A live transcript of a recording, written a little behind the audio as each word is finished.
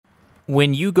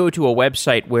When you go to a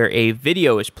website where a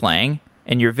video is playing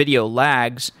and your video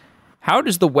lags, how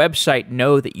does the website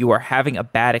know that you are having a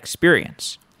bad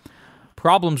experience?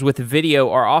 Problems with video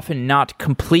are often not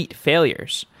complete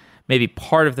failures. Maybe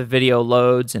part of the video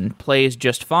loads and plays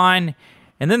just fine,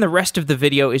 and then the rest of the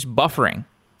video is buffering.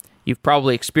 You've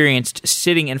probably experienced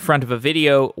sitting in front of a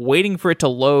video, waiting for it to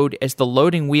load as the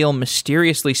loading wheel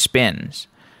mysteriously spins.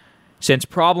 Since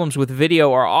problems with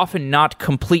video are often not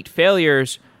complete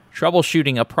failures,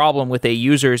 troubleshooting a problem with a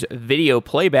user's video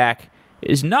playback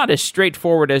is not as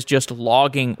straightforward as just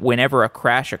logging whenever a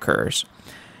crash occurs.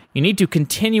 You need to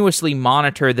continuously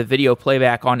monitor the video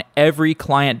playback on every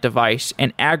client device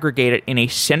and aggregate it in a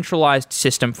centralized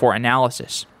system for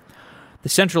analysis. The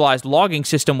centralized logging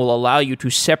system will allow you to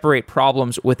separate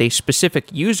problems with a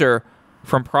specific user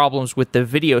from problems with the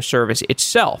video service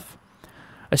itself.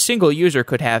 A single user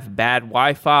could have bad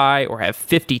Wi-Fi or have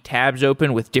 50 tabs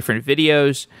open with different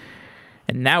videos,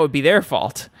 and that would be their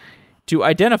fault. To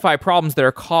identify problems that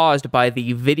are caused by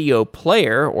the video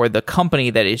player or the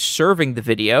company that is serving the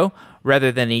video rather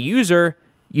than a user,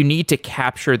 you need to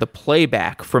capture the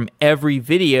playback from every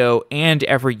video and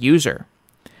every user.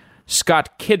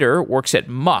 Scott Kidder works at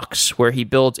Mux, where he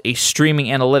builds a streaming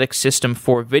analytics system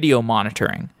for video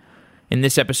monitoring. In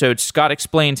this episode, Scott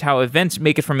explains how events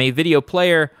make it from a video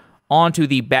player onto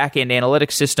the back-end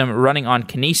analytics system running on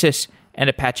Kinesis and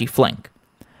Apache Flink.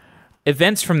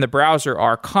 Events from the browser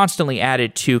are constantly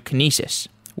added to Kinesis,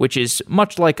 which is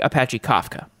much like Apache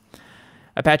Kafka.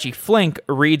 Apache Flink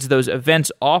reads those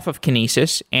events off of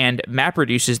Kinesis and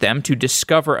MapReduces them to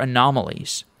discover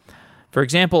anomalies. For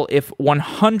example, if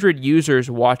 100 users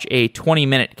watch a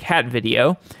 20-minute cat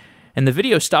video, and the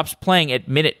video stops playing at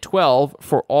minute 12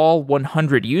 for all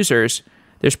 100 users,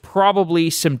 there's probably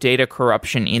some data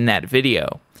corruption in that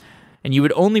video. And you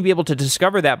would only be able to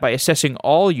discover that by assessing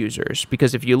all users,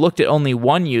 because if you looked at only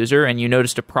one user and you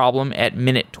noticed a problem at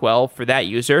minute 12 for that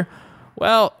user,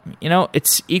 well,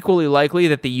 it's equally likely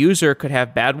that the user could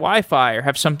have bad Wi-Fi or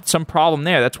have some problem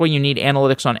there. That's why you need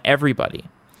analytics on everybody.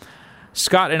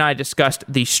 Scott and I discussed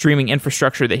the streaming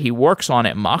infrastructure that he works on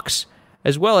at Mux,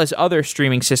 as well as other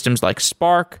streaming systems like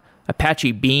Spark,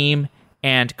 Apache Beam,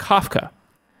 and Kafka.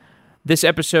 This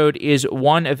episode is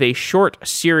one of a short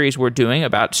series we're doing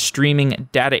about streaming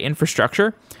data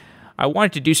infrastructure. I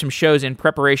wanted to do some shows in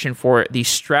preparation for the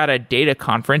Strata Data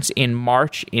Conference in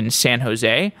March in San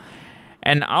Jose,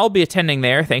 and I'll be attending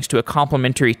there thanks to a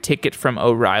complimentary ticket from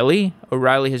O'Reilly.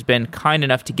 O'Reilly has been kind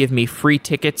enough to give me free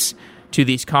tickets to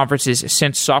these conferences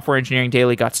since Software Engineering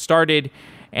Daily got started,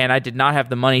 and I did not have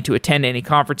the money to attend any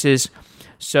conferences.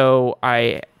 So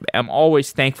I am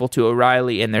always thankful to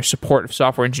O'Reilly and their support of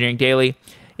Software Engineering Daily.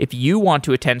 If you want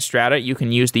to attend Strata, you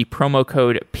can use the promo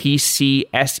code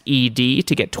PCSED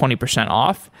to get 20%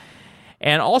 off.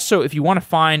 And also, if you want to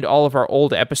find all of our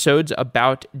old episodes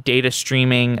about data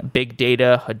streaming, big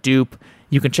data, Hadoop,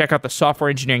 you can check out the Software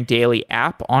Engineering Daily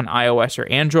app on iOS or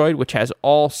Android, which has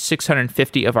all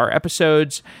 650 of our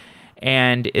episodes.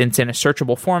 And it's in a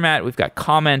searchable format. We've got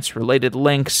comments, related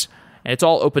links, and it's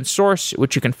all open source,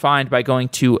 which you can find by going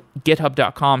to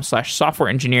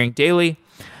github.com/softwareengineeringdaily.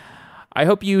 I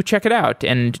hope you check it out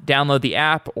and download the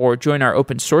app or join our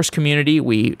open source community.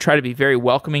 We try to be very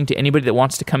welcoming to anybody that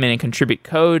wants to come in and contribute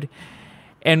code.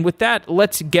 And with that,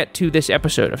 let's get to this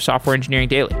episode of Software Engineering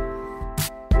Daily.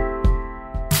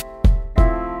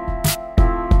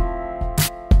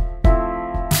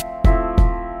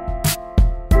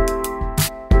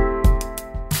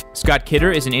 Scott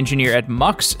Kidder is an engineer at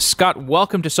Mux. Scott,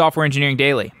 welcome to Software Engineering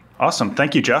Daily. Awesome.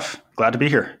 Thank you, Jeff. Glad to be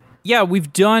here. Yeah,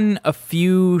 we've done a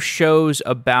few shows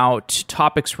about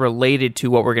topics related to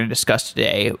what we're going to discuss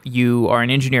today. You are an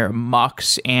engineer at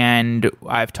Mux, and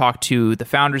I've talked to the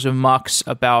founders of Mux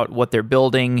about what they're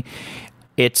building.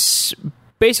 It's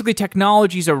basically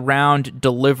technologies around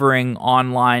delivering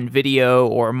online video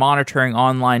or monitoring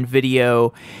online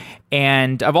video.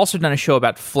 And I've also done a show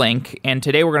about Flink, and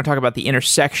today we're going to talk about the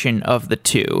intersection of the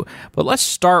two. But let's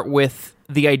start with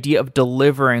the idea of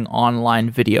delivering online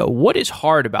video. What is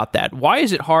hard about that? Why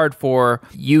is it hard for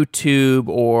YouTube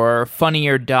or Funny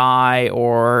or Die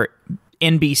or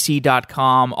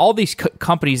NBC.com, all these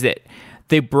companies that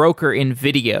they broker in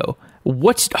video?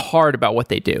 What's hard about what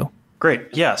they do? Great.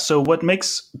 Yeah. So what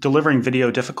makes delivering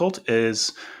video difficult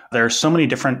is there are so many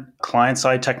different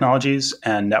client-side technologies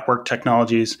and network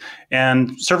technologies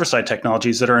and server-side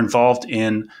technologies that are involved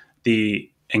in the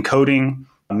encoding,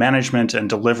 management, and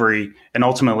delivery, and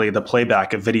ultimately the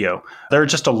playback of video. There are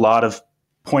just a lot of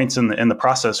points in the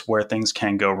process where things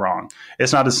can go wrong.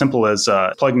 It's not as simple as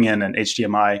plugging in an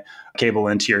HDMI cable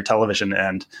into your television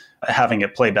and having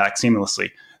it play back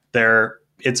seamlessly. There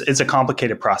It's a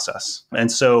complicated process.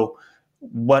 And so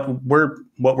what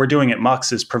we're doing at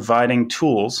Mux is providing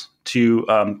tools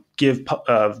to give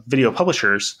video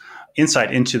publishers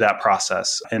insight into that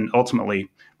process and ultimately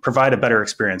provide a better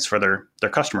experience for their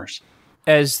customers.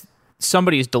 As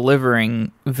somebody's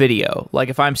delivering video, like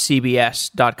if I'm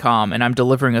CBS.com and I'm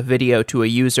delivering a video to a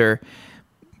user,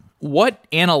 what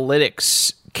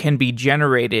analytics can be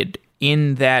generated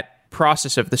in that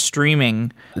process of the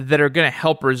streaming that are going to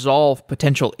help resolve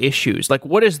potential issues? Like,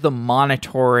 what does the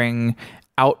monitoring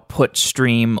output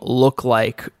stream look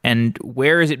like, and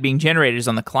where is it being generated? Is it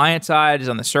on the client side? Is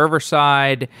it on the server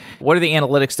side? What are the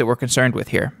analytics that we're concerned with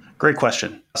here? Great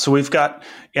question. So we've got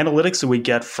analytics that we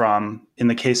get from, in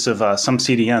the case of some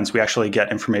CDNs, we actually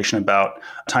get information about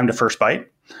time to first byte.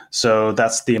 So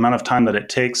that's the amount of time that it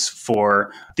takes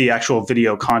for the actual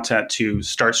video content to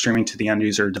start streaming to the end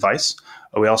user device.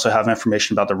 We also have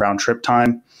information about the round trip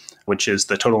time, which is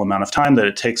the total amount of time that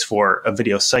it takes for a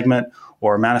video segment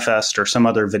or manifest or some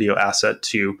other video asset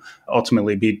to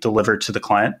ultimately be delivered to the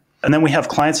client. And then we have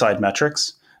client-side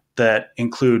metrics that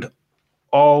include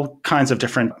all kinds of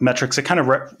different metrics that kind of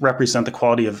represent the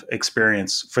quality of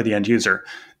experience for the end user.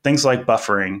 Things like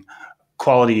buffering,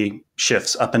 quality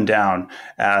shifts up and down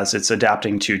as it's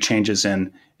adapting to changes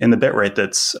in the bitrate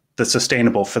that's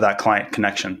sustainable for that client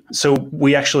connection. So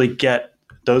we actually get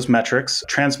those metrics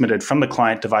transmitted from the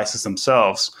client devices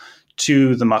themselves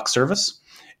to the Mux service.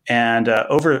 And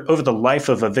over the life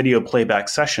of a video playback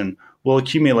session, we'll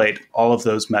accumulate all of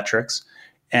those metrics.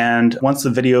 And once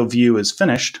the video view is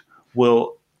finished,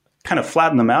 we'll kind of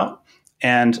flatten them out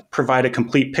and provide a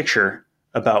complete picture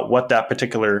about what that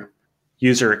particular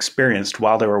user experienced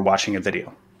while they were watching a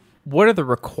video. What are the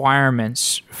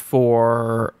requirements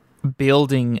for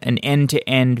building an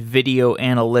end-to-end video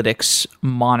analytics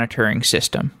monitoring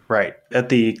system? Right. At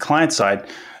the client side,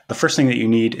 the first thing that you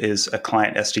need is a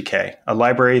client SDK, a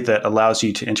library that allows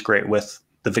you to integrate with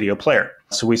the video player.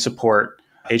 So we support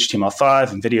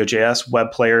HTML5 and Video.js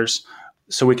web players,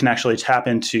 so we can actually tap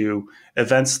into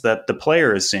events that the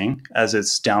player is seeing as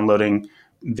it's downloading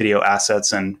video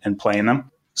assets and playing them.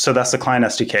 So that's the client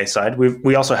SDK side.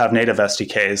 We also have native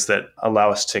SDKs that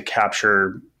allow us to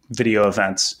capture video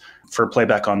events for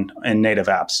playback in native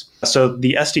apps. So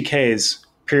the SDKs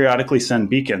periodically send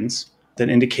beacons that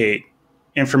indicate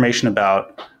information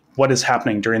about what is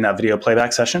happening during that video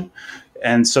playback session.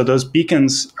 And so those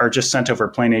beacons are just sent over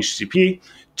plain HTTP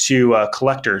to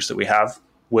collectors that we have,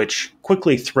 which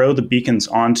quickly throw the beacons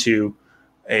onto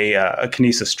a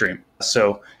Kinesis stream.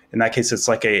 So in that case, it's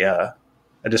like a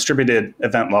distributed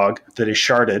event log that is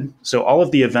sharded. So all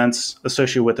of the events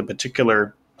associated with a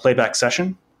particular playback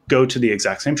session go to the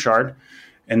exact same shard.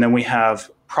 And then we have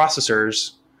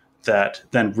processors that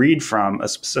then read from a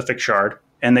specific shard,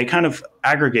 and they kind of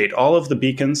aggregate all of the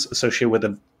beacons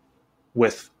associated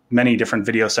with many different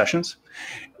video sessions.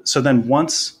 So then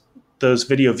once those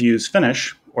video views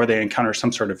finish, or they encounter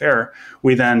some sort of error,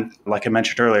 we then, like I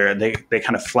mentioned earlier, they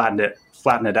kind of flatten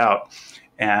it out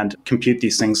and compute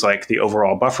these things like the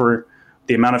overall buffer,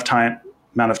 the amount of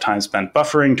time spent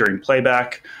buffering during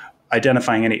playback,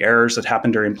 identifying any errors that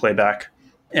happen during playback.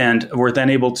 And we're then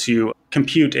able to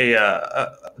compute a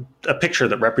picture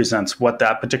that represents what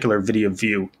that particular video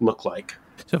view looked like.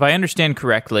 So if I understand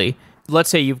correctly, let's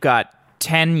say you've got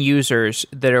 10 users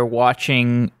that are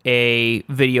watching a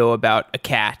video about a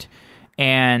cat,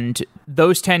 and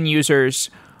those 10 users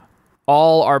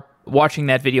all are watching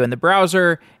that video in the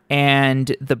browser,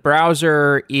 and the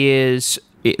browser is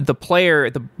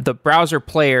the browser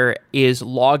player is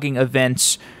logging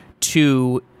events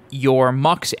to your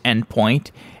Mux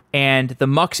endpoint, and the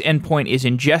Mux endpoint is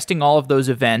ingesting all of those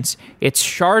events. It's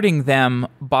sharding them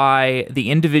by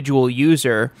the individual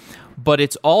user, but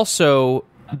it's also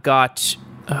got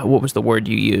what was the word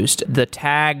you used? The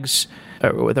tags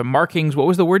or the markings. What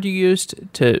was the word you used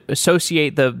to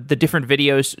associate the different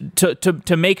videos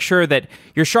to make sure that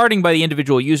you're sharding by the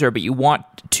individual user, but you want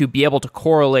to be able to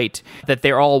correlate that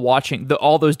they're all watching,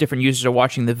 all those different users are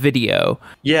watching the video.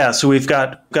 Yeah, so we've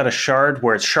got a shard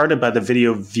where it's sharded by the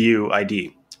video view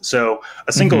ID. So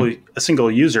a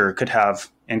single user could have,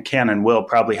 and can and will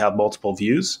probably have multiple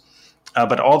views,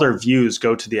 but all their views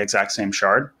go to the exact same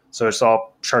shard. So it's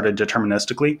all sharded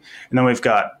deterministically. And then we've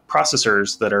got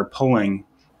processors that are pulling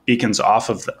beacons off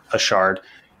of a shard.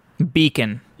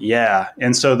 Beacon. Yeah.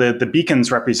 And so the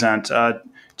beacons represent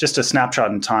just a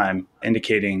snapshot in time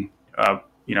indicating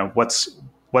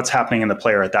what's happening in the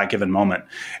player at that given moment.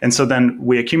 And so then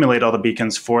we accumulate all the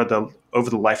beacons over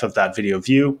the life of that video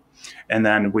view, and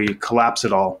then we collapse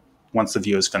it all once the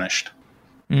view is finished.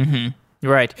 Mm-hmm.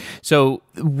 Right. So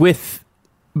with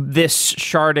this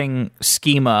sharding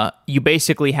schema, you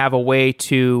basically have a way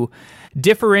to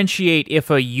differentiate if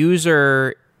a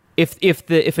user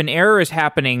if an error is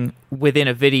happening within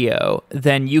a video,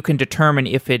 then you can determine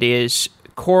if it is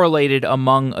correlated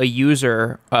among a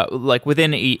user, like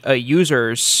within a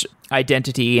user's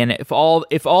identity, and if all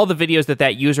the videos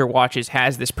that user watches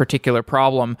has this particular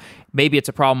problem, maybe it's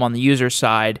a problem on the user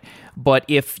side. But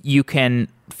if you can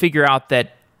figure out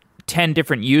that 10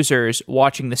 different users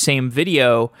watching the same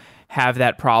video have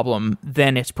that problem,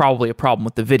 then it's probably a problem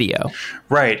with the video.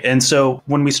 Right. And so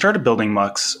when we started building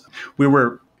Mux, we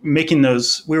were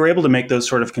able to make those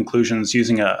sort of conclusions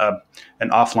using an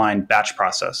offline batch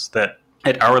process that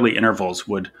at hourly intervals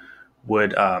would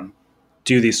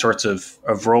do these sorts of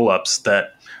roll-ups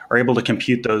that are able to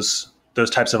compute those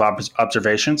types of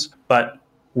observations. But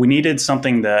we needed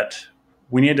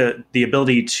the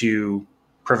ability to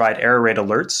provide error rate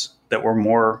alerts that were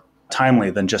more timely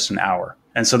than just an hour.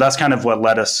 And so that's kind of what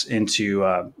led us into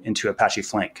Apache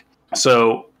Flink.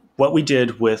 So what we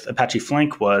did with Apache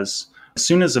Flink was, as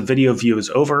soon as a video view is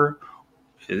over,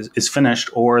 is finished,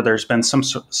 or there's been some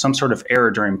sort of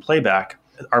error during playback,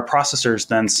 our processors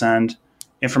then send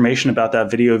information about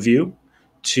that video view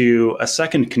to a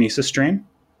second Kinesis stream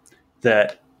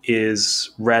that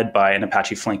is read by an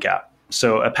Apache Flink app.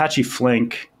 So Apache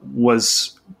Flink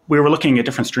we were looking at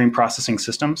different stream processing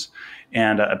systems,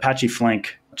 and Apache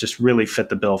Flink just really fit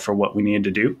the bill for what we needed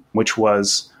to do, which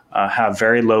was have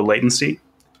very low latency,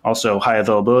 also high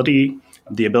availability,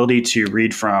 the ability to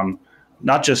read from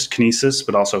not just Kinesis,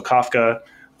 but also Kafka,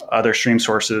 other stream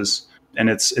sources. And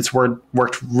it's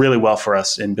worked really well for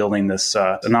us in building this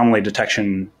anomaly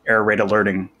detection error rate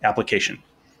alerting application.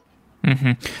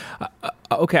 Mm-hmm.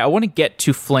 Okay, I want to get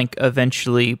to Flink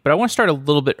eventually, but I want to start a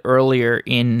little bit earlier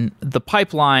in the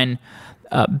pipeline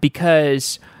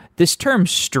because this term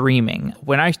streaming,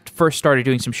 when I first started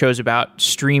doing some shows about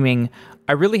streaming,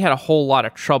 I really had a whole lot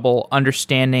of trouble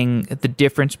understanding the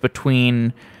difference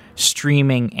between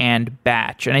streaming and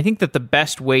batch. And I think that the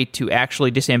best way to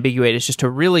actually disambiguate is just to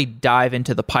really dive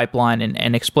into the pipeline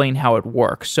and explain how it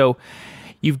works. So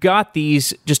you've got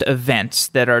these just events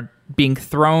that are being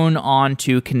thrown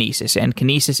onto Kinesis, and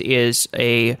Kinesis is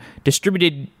a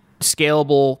distributed,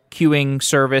 scalable queuing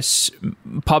service,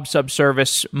 pub sub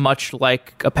service, much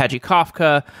like Apache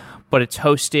Kafka, but it's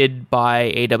hosted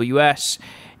by AWS.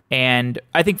 And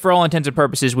I think for all intents and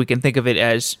purposes, we can think of it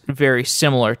as very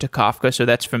similar to Kafka, so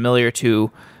that's familiar to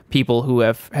people who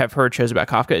have heard shows about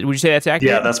Kafka. Would you say that's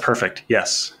accurate? Yeah, that's perfect.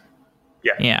 Yes.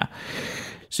 Yeah.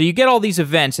 So you get all these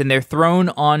events, and they're thrown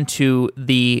onto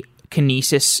the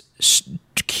Kinesis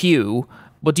queue.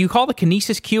 Well, do you call the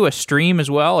Kinesis queue a stream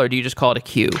as well, or do you just call it a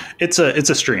queue? It's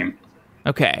a stream.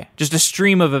 Okay, just a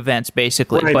stream of events,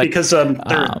 basically. Right, because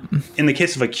in the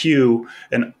case of a queue,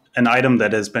 an item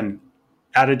that has been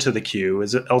added to the queue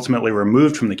is ultimately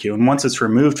removed from the queue. And once it's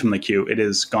removed from the queue, it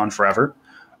is gone forever,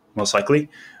 most likely.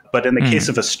 But in the case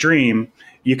of a stream,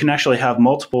 you can actually have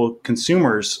multiple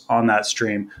consumers on that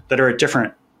stream that are at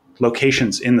different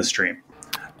locations in the stream.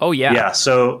 Oh, yeah. Yeah,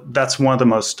 so that's one of the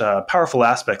most powerful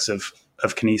aspects of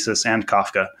Kinesis and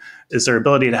Kafka is their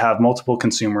ability to have multiple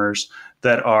consumers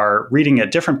that are reading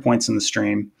at different points in the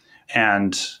stream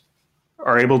and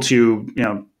are able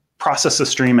to, process the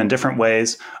stream in different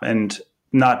ways and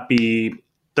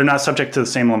they're not subject to the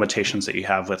same limitations that you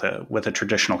have with a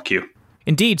traditional queue.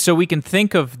 Indeed. So we can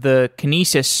think of the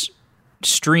Kinesis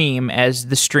stream as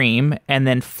the stream, and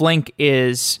then Flink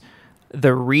is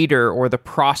the reader or the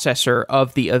processor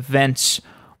of the events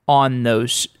on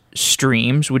those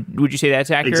streams. Would you say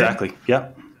that's accurate? Exactly.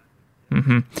 Yep.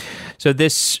 Mm-hmm. So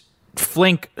this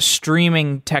Flink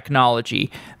streaming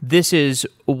technology, this is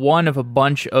one of a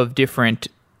bunch of different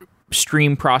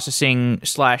stream processing /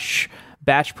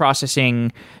 batch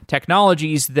processing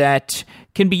technologies that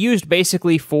can be used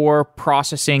basically for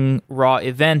processing raw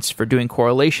events, for doing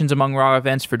correlations among raw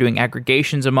events, for doing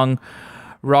aggregations among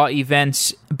raw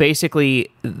events. Basically,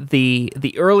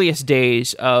 the earliest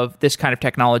days of this kind of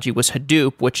technology was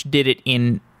Hadoop, which did it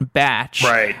in batch.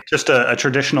 Right. Just a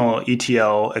traditional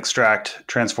ETL extract,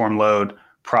 transform, load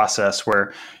process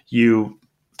where you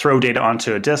throw data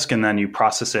onto a disk and then you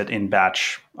process it in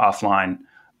batch offline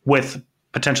with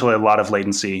potentially a lot of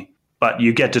latency, but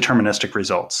you get deterministic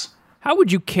results. How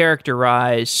would you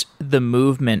characterize the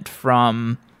movement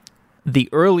from the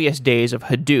earliest days of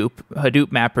Hadoop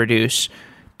MapReduce,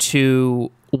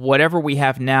 to whatever we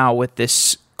have now with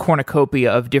this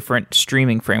cornucopia of different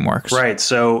streaming frameworks? Right.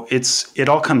 So it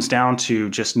all comes down to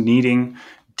just needing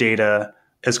data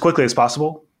as quickly as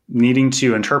possible, needing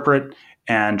to interpret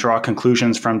and draw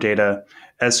conclusions from data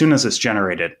as soon as it's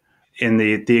generated. In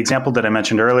the example that I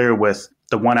mentioned earlier with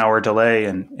the 1 hour delay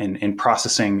in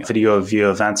processing video view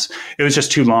events, it was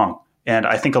just too long. And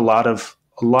I think a lot of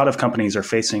companies are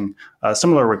facing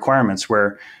similar requirements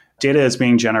where data is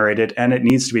being generated and it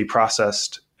needs to be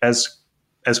processed as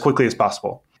quickly as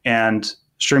possible. And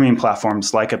streaming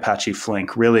platforms like Apache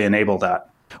Flink really enable that.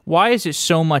 Why is it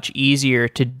so much easier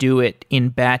to do it in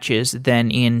batches than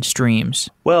in streams?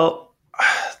 Well,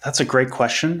 that's a great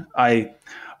question. I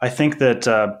think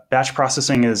that batch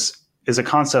processing is a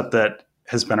concept that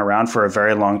has been around for a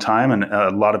very long time, and a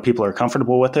lot of people are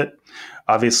comfortable with it.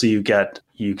 Obviously, you get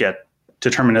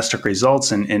deterministic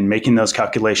results in making those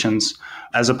calculations,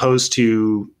 as opposed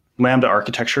to Lambda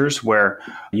architectures where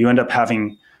you end up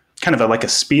having kind of like a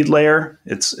speed layer.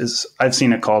 I've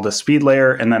seen it called a speed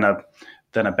layer, and then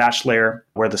a batch layer,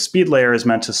 where the speed layer is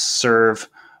meant to serve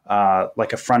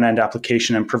like a front end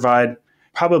application and provide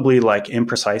probably like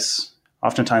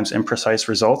oftentimes imprecise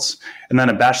results, and then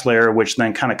a batch layer which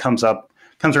then kind of comes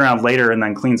around later and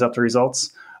then cleans up the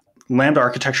results. Lambda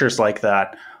architectures like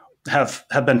that have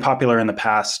been popular in the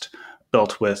past,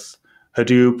 built with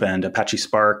Hadoop and Apache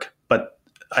Spark. But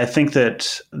I think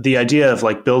that the idea of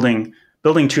like building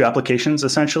two applications,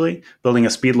 essentially building a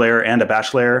speed layer and a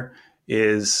batch layer,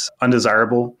 is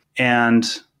undesirable. And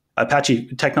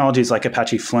Apache technologies like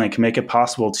Apache Flink make it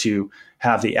possible to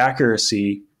have the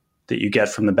accuracy that you get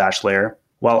from the batch layer,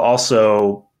 while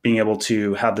also being able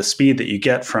to have the speed that you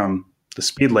get from the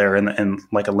speed layer in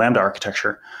like a Lambda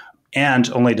architecture,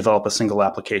 and only develop a single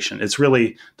application. It's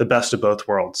really the best of both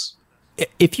worlds.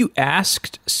 If you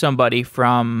asked somebody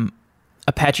from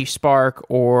Apache Spark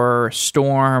or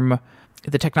Storm,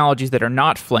 the technologies that are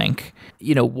not Flink,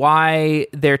 why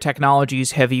their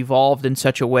technologies have evolved in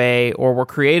such a way or were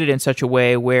created in such a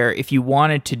way where if you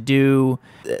wanted to do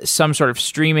some sort of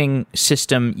streaming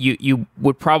system, you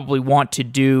would probably want to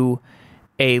do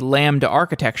a Lambda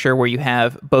architecture where you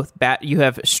have you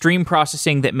have stream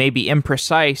processing that may be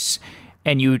imprecise,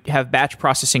 and you have batch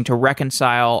processing to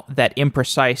reconcile that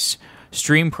imprecise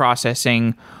stream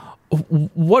processing.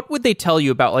 What would they tell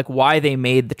you about like why they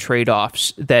made the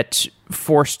trade-offs that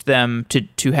forced them to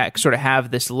sort of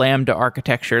have this Lambda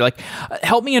architecture? Like,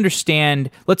 help me understand.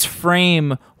 Let's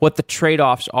frame what the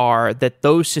trade-offs are that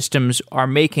those systems are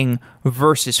making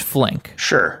versus Flink.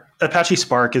 Sure. Apache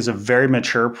Spark is a very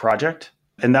mature project,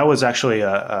 and that was actually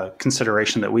a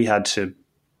consideration that we had to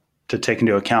take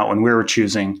into account when we were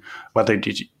choosing whether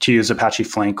to use Apache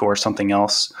Flink or something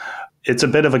else. It's a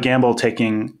bit of a gamble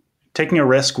taking a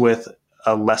risk with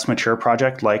a less mature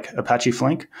project like Apache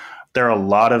Flink. There are a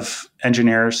lot of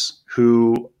engineers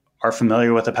who are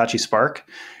familiar with Apache Spark.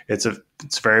 It's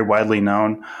very widely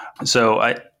known. So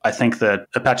I think that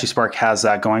Apache Spark has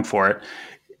that going for it.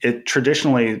 It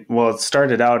traditionally, it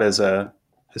started out as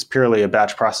purely a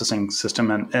batch processing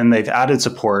system, and they've added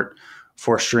support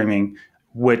for streaming,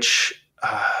 which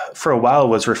for a while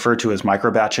was referred to as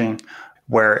microbatching,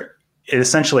 where it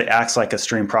essentially acts like a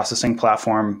stream processing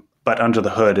platform, but under the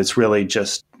hood, it's really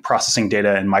just processing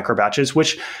data in microbatches,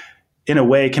 which in a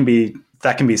way can be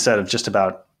said of just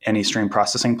about any stream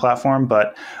processing platform.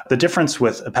 But the difference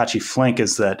with Apache Flink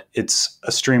is that it's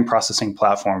a stream processing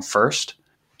platform first.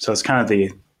 So it's kind of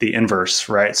the inverse,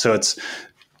 right? So it's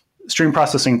stream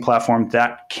processing platform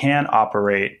that can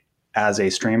operate as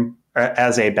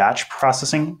a batch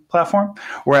processing platform,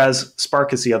 whereas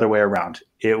Spark is the other way around.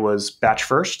 It was batch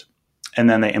first, and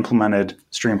then they implemented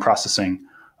stream processing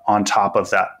on top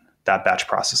of that batch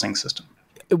processing system.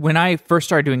 When I first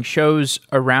started doing shows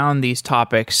around these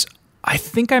topics, I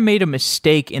think I made a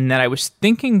mistake in that I was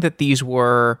thinking that these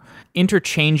were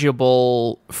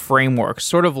interchangeable frameworks,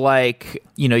 sort of like,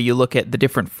 you look at the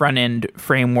different front-end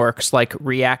frameworks like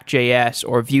React.js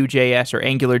or Vue.js or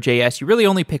AngularJS. You really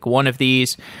only pick one of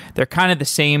these. They're kind of the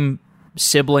same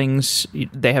siblings.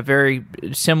 They have very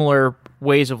similar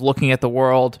ways of looking at the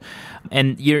world,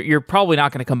 and you're probably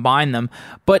not going to combine them.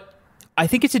 But I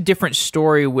think it's a different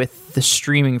story with the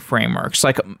streaming frameworks.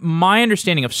 Like, my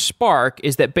understanding of Spark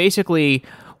is that basically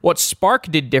what Spark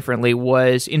did differently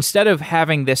was, instead of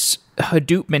having this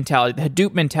Hadoop mentality, the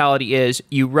Hadoop mentality is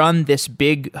you run this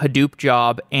big Hadoop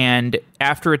job, and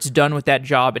after it's done with that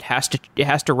job, it has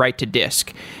to write to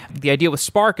disk. The idea with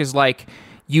Spark is like,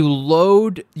 you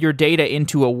load your data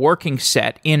into a working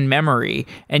set in memory,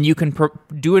 and you can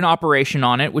do an operation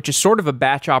on it, which is sort of a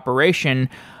batch operation,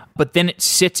 but then it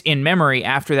sits in memory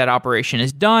after that operation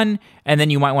is done, and then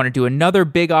you might want to do another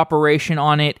big operation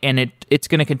on it, and it's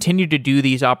going to continue to do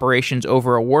these operations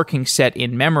over a working set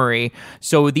in memory.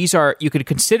 So you could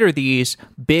consider these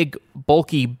big,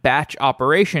 bulky batch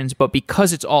operations, but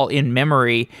because it's all in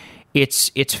memory,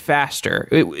 it's faster.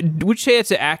 Would you say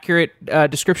it's an accurate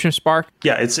description of Spark?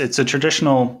 Yeah, it's a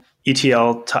traditional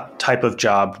ETL type of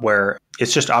job where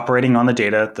it's just operating on the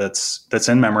data that's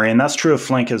in memory. And that's true of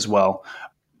Flink as well.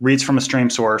 Reads from a stream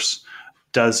source,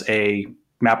 does a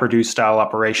MapReduce style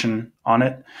operation on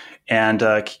it, and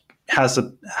has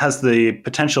the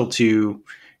potential to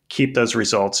keep those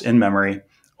results in memory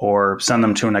or send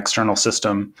them to an external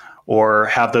system or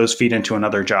have those feed into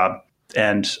another job.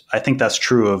 And I think that's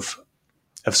true of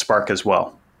Spark as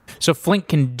well. So Flink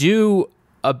can do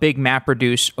a big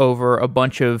MapReduce over a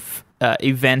bunch of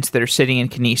events that are sitting in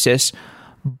Kinesis,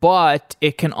 but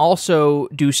it can also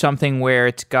do something where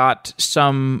it's got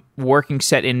some working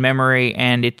set in memory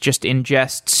and it just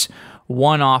ingests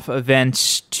one-off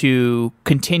events to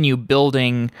continue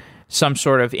building some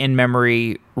sort of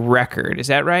in-memory record. Is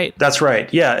that right? That's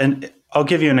right. Yeah. And I'll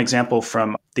give you an example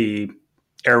from the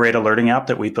error rate alerting app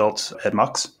that we built at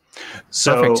Mux.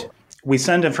 So Perfect. We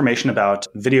send information about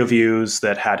video views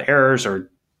that had errors or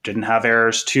didn't have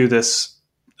errors to this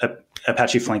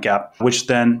Apache Flink app, which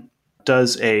then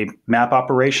does a map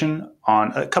operation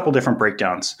on a couple different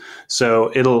breakdowns.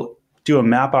 So it'll do a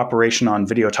map operation on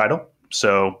video title.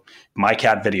 So my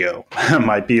cat video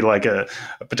might be like a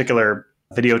particular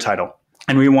video title.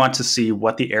 And we want to see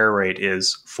what the error rate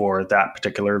is for that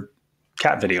particular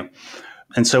cat video.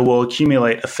 And so we'll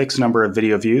accumulate a fixed number of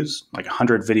video views, like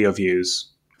 100 video views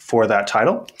for that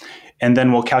title. And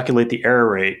then we'll calculate the error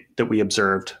rate that we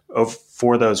observed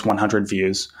for those 100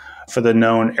 views for the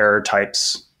known error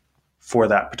types for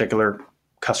that particular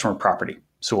customer property.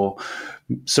 So we'll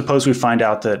suppose we find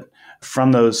out that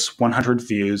from those 100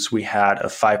 views, we had a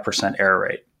 5% error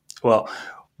rate. Well,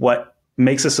 what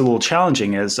makes this a little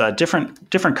challenging is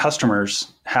different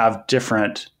customers have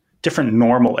different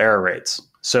normal error rates.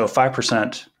 So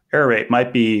 5% error rate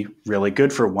might be really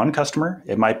good for one customer.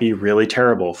 It might be really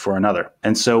terrible for another.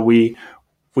 And so we've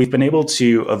been able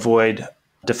to avoid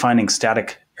defining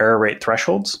static error rate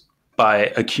thresholds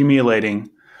by accumulating,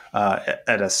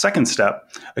 at a second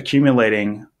step,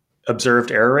 accumulating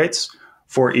observed error rates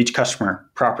for each customer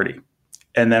property.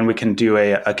 And then we can do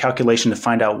a calculation to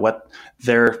find out what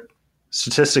their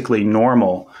statistically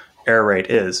normal error rate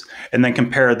is, and then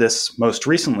compare this most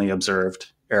recently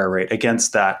observed error rate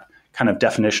against that kind of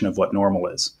definition of what normal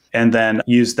is. And then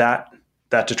use that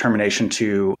determination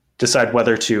to decide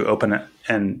whether to open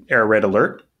an error rate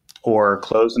alert or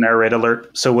close an error rate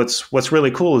alert. So what's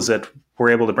really cool is that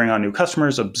we're able to bring on new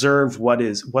customers, observe what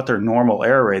their normal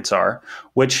error rates are,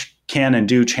 which can and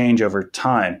do change over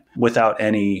time without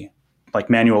any like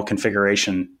manual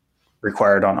configuration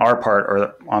required on our part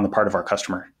or on the part of our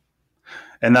customer.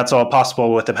 And that's all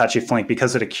possible with Apache Flink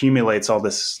because it accumulates all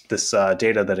this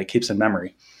data that it keeps in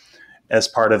memory as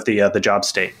part of the job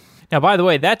state. Now, by the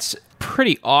way, that's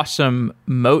pretty awesome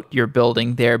moat you're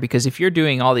building there, because if you're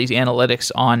doing all these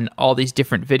analytics on all these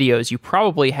different videos, you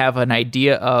probably have an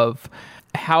idea of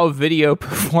how video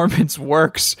performance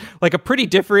works, like a pretty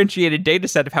differentiated data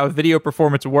set of how video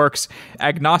performance works,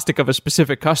 agnostic of a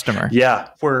specific customer. Yeah,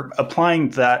 we're applying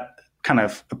that kind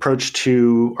of approach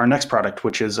to our next product,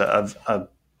 which is a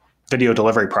video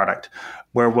delivery product,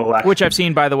 where we'll actually... Which I've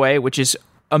seen, by the way, which is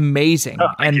amazing. Oh,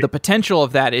 and the potential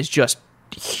of that is just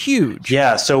huge.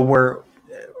 Yeah, so we're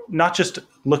not just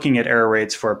looking at error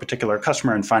rates for a particular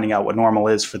customer and finding out what normal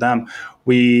is for them.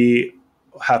 We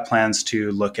have plans to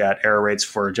look at error rates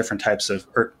for different types of,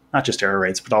 or not just error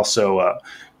rates, but also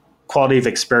quality of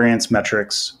experience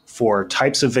metrics for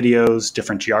types of videos,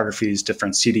 different geographies,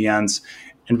 different CDNs,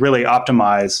 and really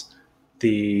optimize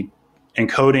the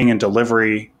encoding and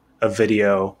delivery of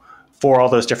video for all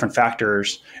those different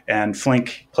factors. And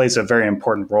Flink plays a very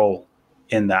important role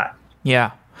in that.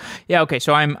 Yeah. Yeah, okay,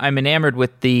 so I'm enamored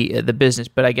with the business,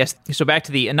 but I guess, so back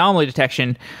to the anomaly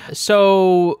detection.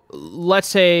 So let's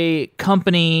say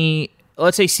CBS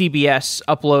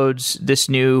uploads this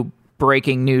new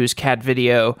breaking news cat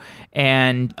video,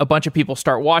 and a bunch of people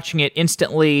start watching it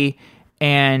instantly,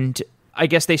 and I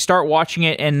guess they start watching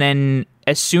it, and then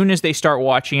as soon as they start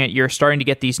watching it, you're starting to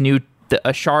get these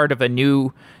a shard of a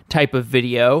new type of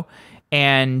video,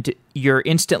 and you're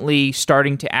instantly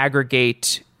starting to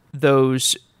aggregate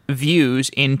those views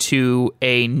into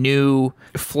a new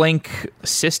Flink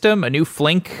system, a new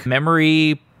Flink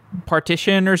memory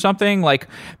partition or something. Like,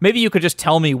 maybe you could just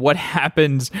tell me what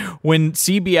happens when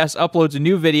CBS uploads a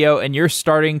new video and you're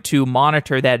starting to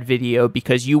monitor that video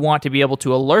because you want to be able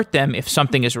to alert them if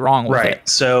something is wrong with it. Right.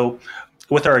 So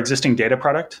with our existing data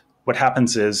product, what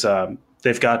happens is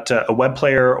they've got a web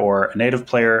player or a native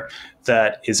player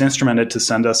that is instrumented to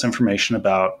send us information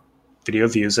about video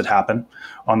views that happen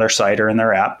on their site or in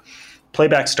their app.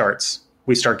 Playback starts.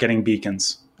 We start getting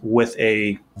beacons with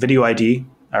a video ID,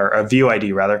 or a view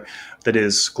ID rather, that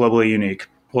is globally unique.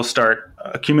 we'll start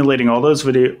accumulating all those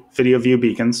video view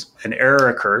beacons. An error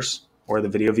occurs or the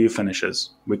video view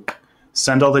finishes. We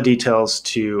send all the details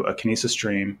to a Kinesis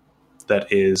stream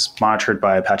that is monitored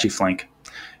by Apache Flink.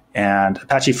 And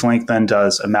Apache Flink then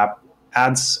does a map,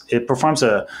 it performs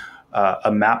a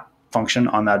map function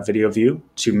on that video view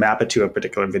to map it to a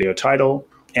particular video title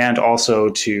and also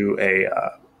to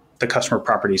the customer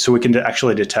property. So we can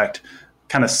actually detect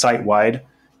kind of site-wide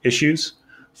issues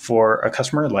for a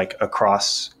customer, like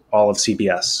across all of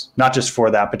CBS, not just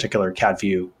for that particular CAD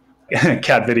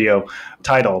video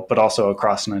title, but also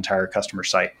across an entire customer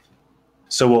site.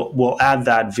 So we'll add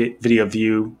that video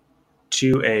view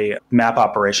to a map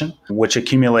operation, which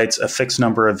accumulates a fixed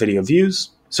number of video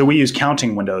views. So we use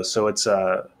counting windows. So it's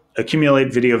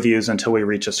accumulate video views until we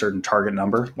reach a certain target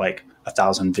number, like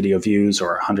 1,000 video views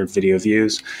or 100 video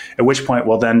views, at which point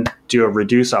we'll then do a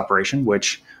reduce operation,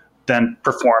 which then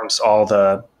performs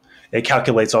it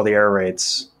calculates all the error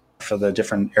rates for the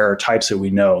different error types that we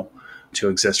know to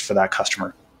exist for that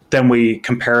customer. Then we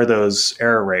compare those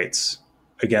error rates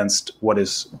against what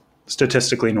is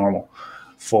statistically normal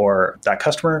for that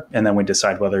customer, and then we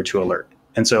decide whether to alert.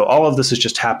 And so all of this is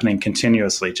just happening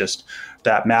continuously, just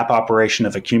that map operation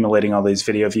of accumulating all these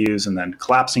video views and then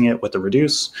collapsing it with the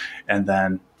reduce and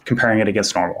then comparing it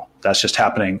against normal. That's just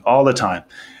happening all the time.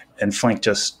 And Flink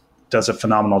just does a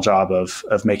phenomenal job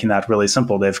of making that really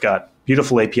simple. They've got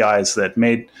beautiful APIs that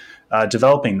made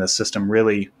developing this system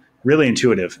really, really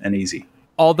intuitive and easy.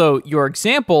 Although your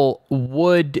example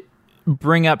would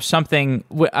bring up something.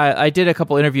 I did a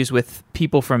couple interviews with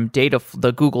people from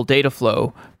the Google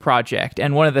Dataflow project,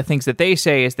 and one of the things that they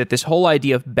say is that this whole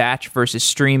idea of batch versus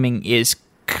streaming is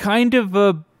kind of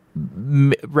a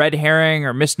red herring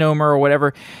or misnomer or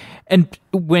whatever. And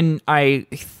when I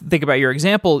think about your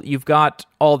example, you've got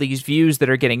all these views that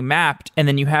are getting mapped, and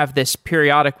then you have this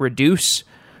periodic reduce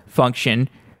function.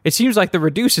 It seems like the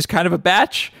reduce is kind of a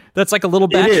batch. That's like a little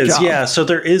batch It is, job. yeah. So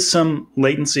there is some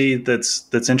latency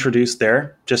that's introduced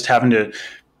there, just having to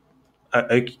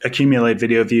accumulate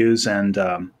video views and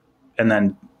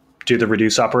then do the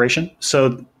reduce operation.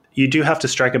 So you do have to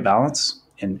strike a balance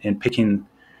in picking,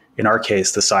 in our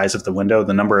case, the size of the window,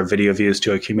 the number of video views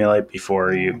to accumulate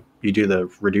before you do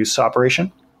the reduce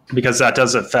operation, because that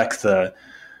does affect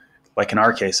like in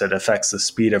our case, it affects the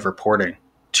speed of reporting.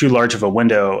 Too large of a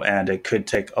window, and it could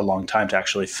take a long time to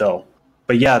actually fill.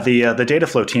 But yeah, the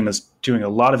Dataflow team is doing a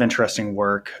lot of interesting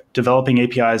work, developing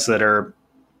APIs that are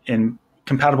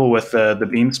compatible with the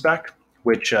Beam spec,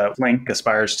 which Flink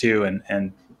aspires to,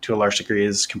 and to a large degree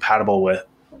is compatible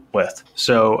with.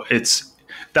 So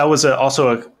that was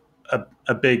also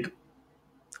a big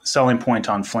selling point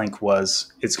on Flink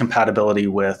was its compatibility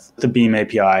with the Beam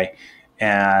API,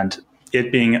 and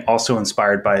it being also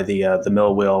inspired by the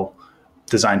Millwheel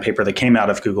design paper that came out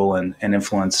of Google and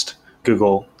influenced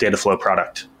Google Dataflow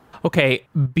product. Okay,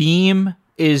 Beam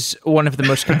is one of the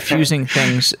most confusing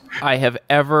things I have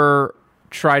ever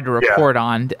tried to report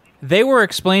on. They were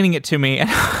explaining it to me, and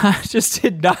I just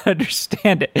did not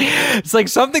understand it. It's like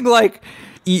something like,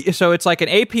 so it's like an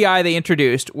API they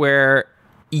introduced where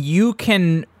you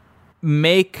can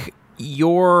make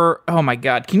your, oh my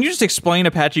God, can you just explain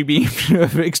Apache Beam?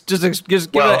 just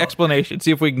give an explanation, see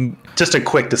if we can. Just a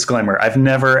quick disclaimer. I've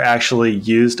never actually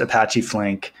used Apache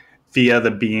Flink via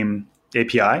the Beam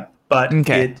API, but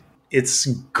its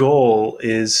goal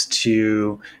is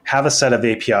to have a set of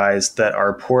APIs that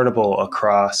are portable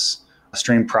across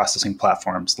stream processing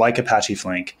platforms like Apache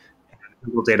Flink and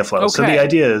Google Dataflow. Okay. So the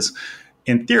idea is,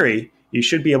 in theory, you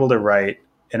should be able to write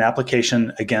an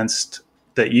application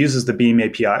that uses the Beam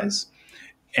APIs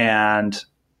and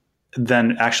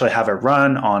then actually have it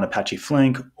run on Apache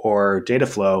Flink or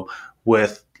Dataflow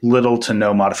with little to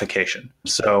no modification.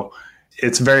 So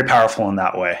it's very powerful in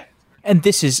that way. And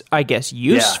this is, I guess,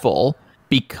 useful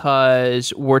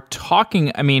because we're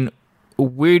talking, I mean,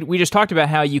 we just talked about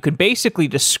how you could basically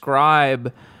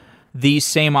describe these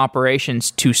same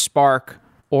operations to Spark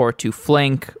or to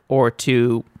Flink or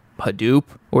to Hadoop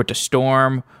or to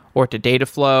Storm or to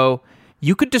Dataflow.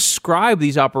 You could describe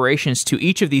these operations to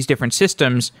each of these different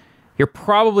systems. You're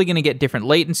probably going to get different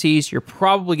latencies. You're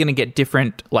probably going to get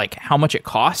different, like, how much it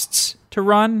costs to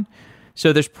run.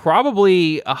 So there's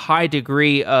probably a high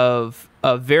degree of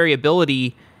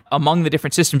variability among the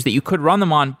different systems that you could run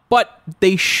them on, but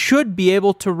they should be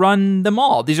able to run them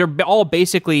all. These are all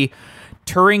basically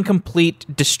Turing-complete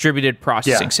distributed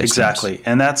processing systems. Exactly.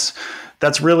 And that's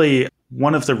really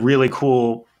one of the really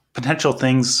cool potential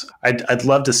things. I'd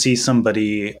love to see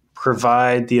somebody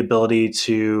provide the ability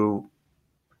to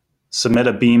submit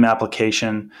a Beam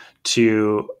application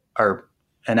to, or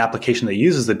an application that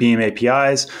uses the Beam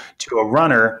APIs to a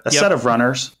runner, a set of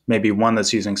runners, maybe one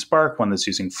that's using Spark, one that's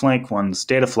using Flink, one's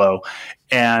Dataflow,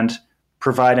 and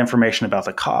provide information about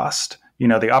the cost,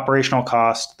 the operational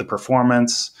cost, the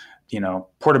performance,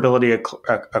 portability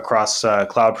across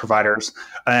cloud providers,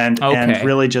 and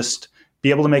really just be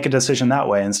able to make a decision that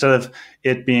way instead of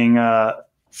it being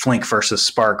Flink versus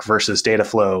Spark versus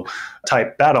Dataflow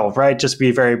type battle, right? Just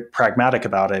be very pragmatic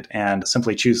about it and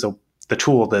simply choose the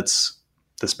tool that's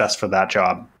best for that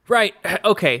job. Right.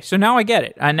 Okay. So now I get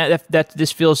it. I know that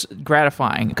this feels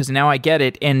gratifying because now I get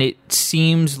it, and it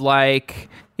seems like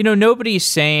nobody's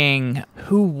saying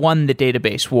who won the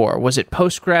database war. Was it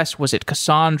Postgres? Was it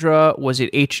Cassandra? Was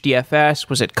it HDFS?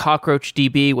 Was it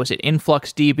CockroachDB? Was it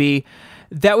InfluxDB?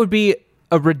 That would be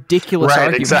a ridiculous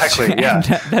argument. Right, exactly, yeah.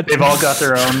 They've all got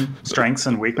their own strengths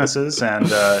and weaknesses, and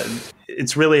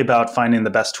it's really about finding the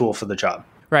best tool for the job.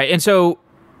 Right, and so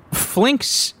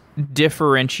Flink's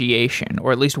differentiation,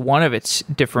 or at least one of its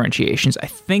differentiations, I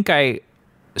think I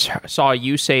saw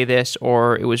you say this,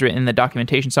 or it was written in the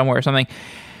documentation somewhere or something,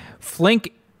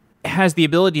 Flink has the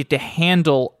ability to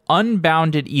handle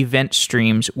unbounded event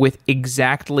streams with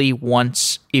exactly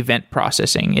once event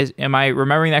processing. Am I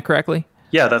remembering that correctly?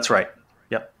 Yeah, that's right.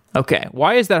 Yep. Okay.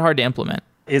 Why is that hard to implement?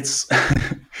 It's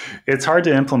it's hard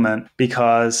to implement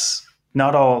because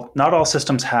not all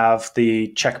systems have the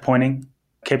checkpointing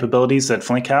capabilities that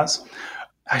Flink has.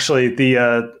 Actually,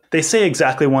 they say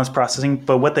exactly once processing,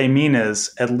 but what they mean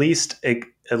is at least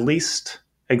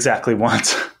exactly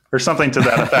once, or something to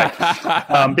that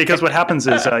effect. Because what happens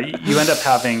is you end up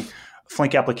having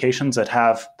Flink applications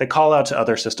that call out to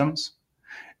other systems,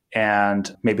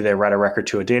 and maybe they write a record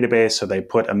to a database, or they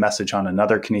put a message on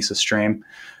another Kinesis stream.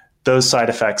 Those side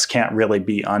effects can't really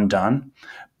be undone.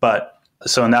 But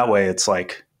so in that way, it's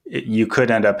like you could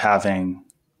end up having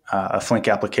a Flink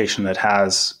application that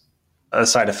has a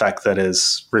side effect that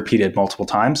is repeated multiple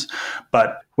times.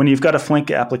 But when you've got a Flink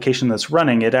application that's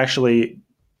running, it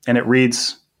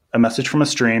reads a message from a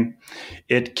stream,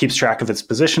 it keeps track of its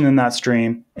position in that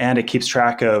stream, and it keeps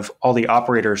track of all the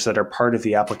operators that are part of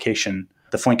the application,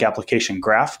 the Flink application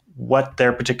graph, what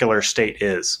their particular state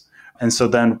is. And so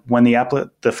then when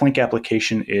the Flink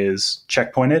application is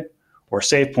checkpointed or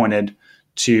save pointed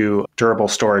to durable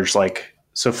storage,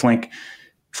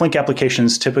 Flink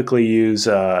applications typically use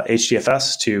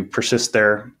HDFS to persist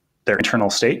their internal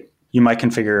state. You might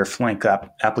configure a Flink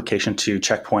application to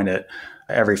checkpoint it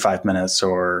every 5 minutes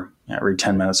or every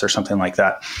 10 minutes or something like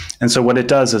that. And so what it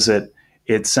does is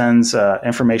it sends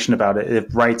information about it.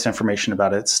 It writes information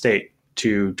about its state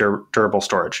to durable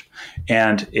storage.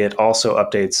 And it also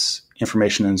updates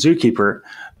information in Zookeeper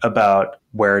about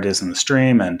where it is in the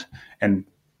stream and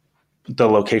the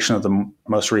location of the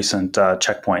most recent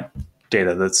checkpoint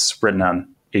data that's written on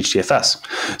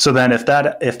HDFS. So then if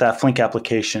that Flink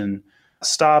application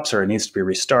stops, or it needs to be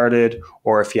restarted,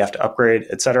 or if you have to upgrade,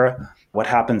 et cetera, what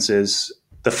happens is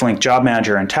the Flink job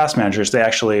manager and task managers, they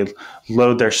actually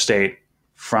load their state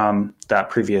from that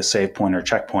previous save point or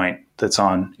checkpoint that's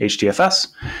on HDFS,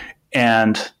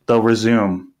 and they'll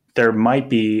resume. There might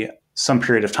be some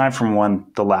period of time from when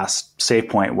the last save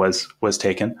point was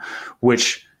taken,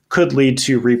 which could lead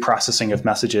to reprocessing of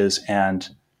messages and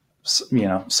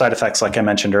side effects like I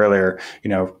mentioned earlier,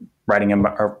 writing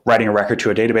a record to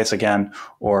a database again,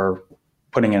 or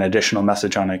putting an additional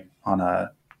message on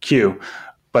a queue.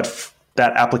 But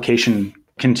that application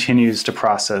continues to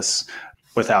process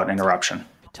without interruption.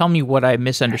 Tell me what I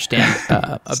misunderstand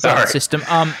about the system.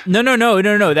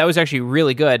 No. That was actually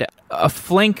really good. A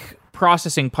Flink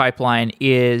processing pipeline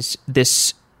is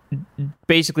this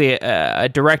basically a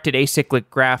directed acyclic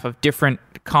graph of different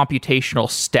computational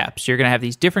steps. You're going to have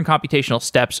these different computational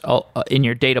steps in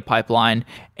your data pipeline,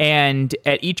 and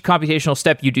at each computational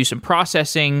step you do some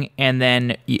processing, and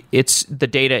then the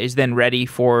data is then ready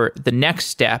for the next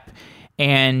step.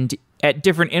 And at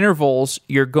different intervals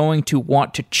you're going to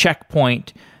want to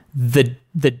checkpoint the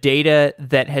data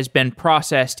that has been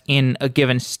processed in a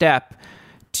given step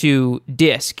to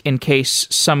disk in case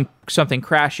something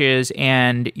crashes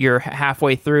and you're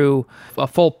halfway through a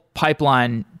full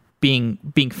pipeline being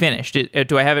finished.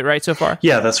 Do I have it right so far?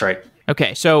 Yeah, that's right.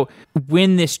 Okay, so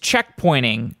when this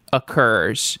checkpointing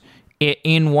occurs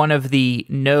in one of the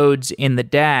nodes in the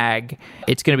DAG,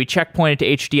 it's going to be checkpointed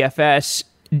to HDFS.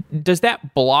 Does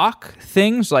that block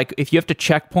things? Like if you have to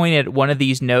checkpoint at one of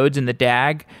these nodes in the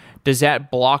DAG, does that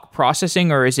block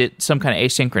processing, or is it some kind of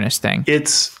asynchronous thing?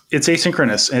 It's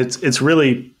asynchronous. It's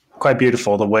really quite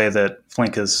beautiful the way that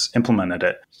Flink has implemented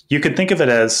it. You could think of it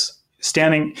as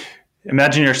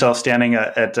imagine yourself standing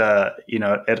at a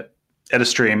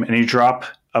stream, and you drop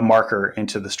a marker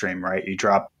into the stream, right? You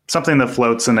drop something that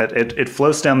floats and it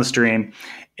floats down the stream,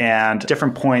 and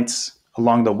different points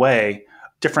along the way,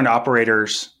 different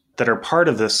operators that are part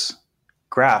of this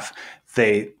graph,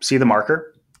 they see the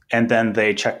marker and then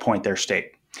they checkpoint their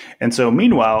state. And so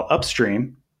meanwhile,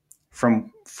 upstream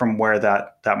from where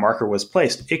that marker was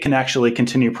placed, it can actually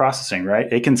continue processing,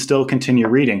 right? It can still continue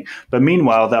reading. But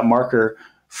meanwhile, that marker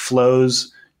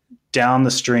flows down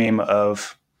the stream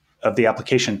of the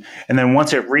application. And then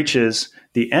once it reaches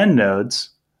the end nodes,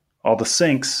 all the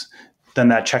syncs, then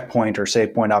that checkpoint or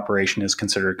save point operation is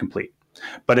considered complete.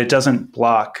 But it doesn't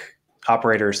block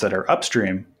operators that are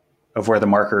upstream of where the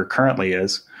marker currently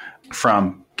is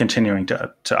from continuing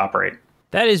to operate.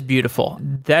 That is beautiful.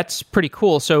 That's pretty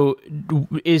cool. So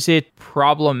is it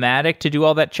problematic to do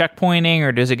all that checkpointing,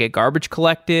 or does it get garbage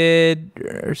collected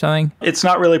or something? It's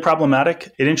not really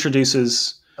problematic. It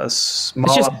introduces a small...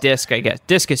 It's just disk, I guess.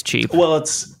 Disk is cheap. Well,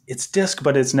 it's disk,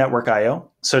 but it's network I/O.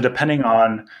 So depending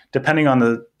on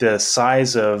the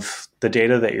size of the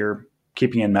data that you're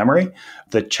keeping in memory,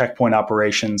 the checkpoint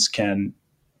operations can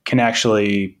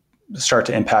actually start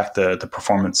to impact the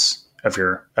performance of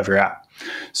your app.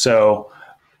 So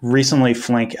recently,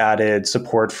 Flink added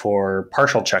support for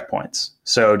partial checkpoints.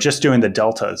 So just doing the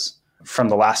deltas from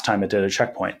the last time it did a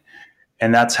checkpoint.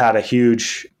 And that's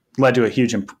led to a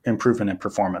huge improvement in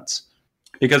performance.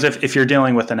 Because if you're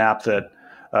dealing with an app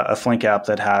a Flink app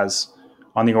that has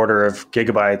on the order of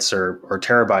gigabytes or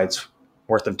terabytes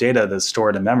worth of data that's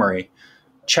stored in memory,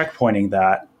 checkpointing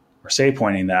that or save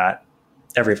pointing that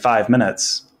every 5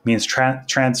 minutes means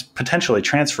potentially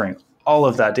transferring all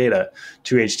of that data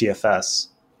to HDFS.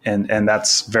 And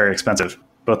that's very expensive,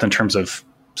 both in terms of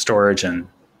storage and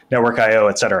network I/O,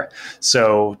 et cetera.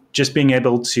 So just being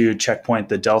able to checkpoint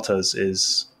the deltas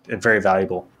is very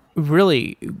valuable.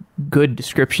 Really good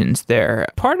descriptions there.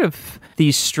 Part of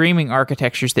these streaming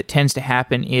architectures that tends to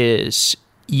happen is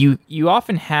you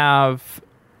often have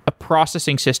a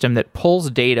processing system that pulls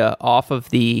data off of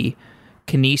the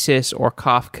Kinesis or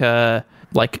Kafka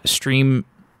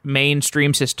main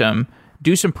stream system,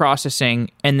 do some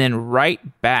processing, and then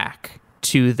write back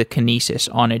to the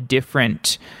Kinesis on a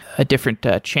different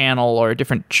channel or a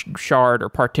different shard or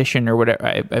partition or whatever.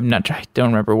 I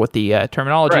don't remember what the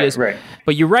terminology is. Right.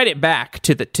 But you write it back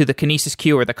to the Kinesis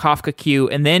queue or the Kafka queue,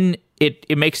 and then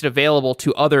it makes it available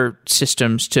to other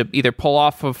systems to either pull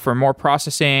off of for more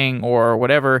processing or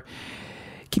whatever.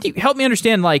 Can you help me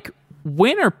understand,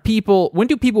 when do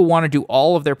people want to do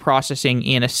all of their processing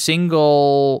in a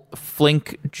single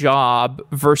Flink job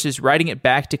versus writing it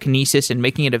back to Kinesis and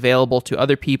making it available to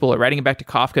other people, or writing it back to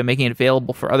Kafka and making it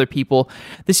available for other people?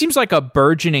 This seems like a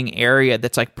burgeoning area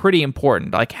that's pretty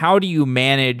important. How do you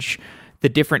manage the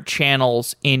different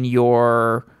channels in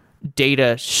your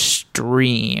data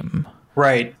stream?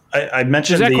 Right. I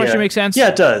mentioned... Does that question make sense? Yeah,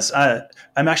 it does.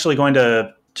 I'm actually going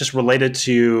to just related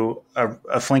to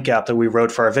a Flink app that we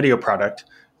wrote for our video product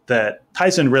that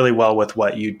ties in really well with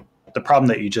the problem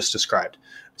that you just described.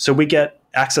 So we get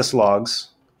access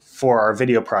logs for our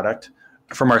video product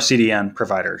from our CDN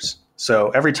providers. So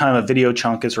every time a video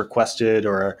chunk is requested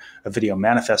or a video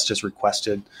manifest is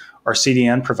requested, our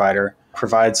CDN provider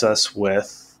provides us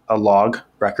with a log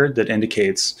record that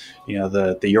indicates,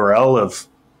 the URL of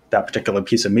that particular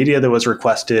piece of media that was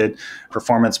requested,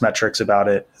 performance metrics about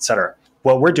it, et cetera.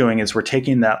 What we're doing is we're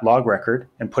taking that log record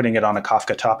and putting it on a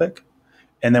Kafka topic.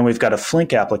 And then we've got a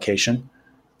Flink application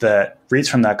that reads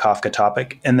from that Kafka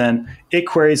topic. And then it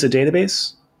queries a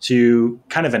database to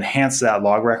kind of enhance that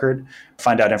log record,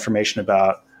 find out information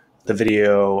about the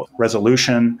video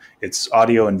resolution, its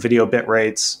audio and video bit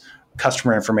rates,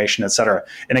 customer information, et cetera.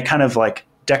 And it kind of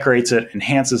decorates it,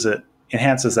 enhances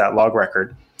that log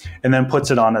record, and then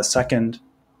puts it on a second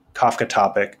Kafka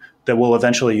topic that we'll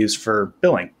eventually use for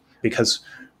billing. Because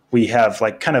we have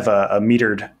kind of a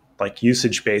metered,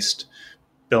 usage-based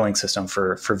billing system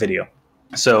for video.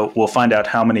 So we'll find out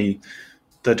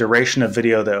the duration of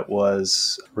video that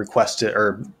was requested,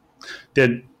 or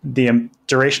the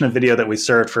duration of video that we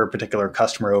served for a particular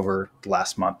customer over the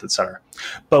last month, et cetera.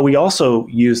 But we also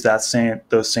use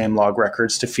those same log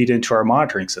records to feed into our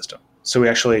monitoring system. So we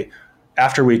actually,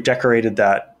 after we've decorated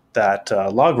that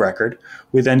log record,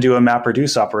 we then do a map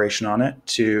reduce operation on it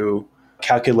to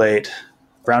calculate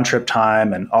round trip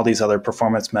time and all these other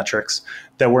performance metrics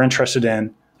that we're interested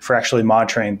in for actually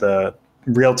monitoring the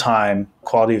real-time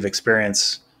quality of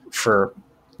experience for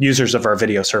users of our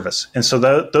video service. And so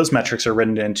those metrics are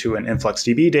written into an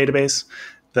InfluxDB database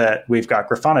that we've got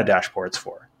Grafana dashboards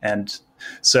for. And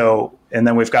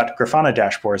then we've got Grafana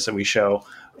dashboards that we show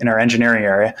in our engineering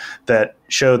area that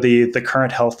show the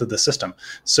current health of the system.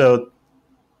 So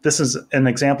this is an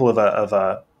example of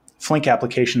a Flink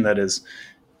application that is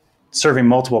serving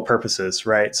multiple purposes,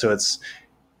 right? So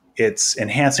it's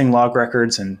enhancing log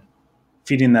records and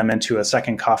feeding them into a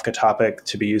second Kafka topic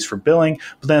to be used for billing,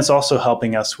 but then it's also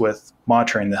helping us with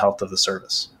monitoring the health of the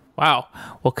service. Wow.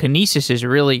 Well, Kinesis is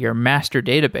really your master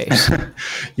database.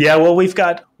 Yeah, well, we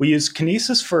use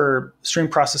Kinesis for stream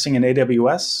processing in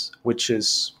AWS, which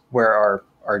is where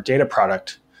our data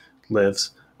product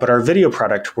lives. But our video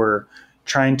product, we're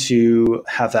trying to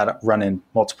have that run in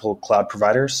multiple cloud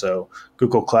providers, so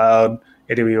Google Cloud,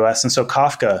 AWS. And so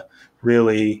Kafka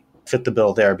really fit the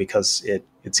bill there because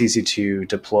it's easy to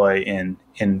deploy in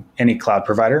any cloud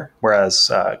provider, whereas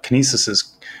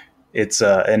Kinesis it's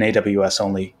an AWS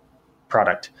only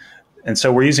product. And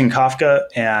so we're using Kafka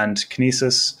and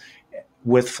Kinesis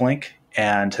with Flink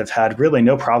and have had really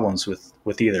no problems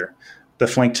with either. The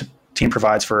Flink team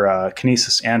provides for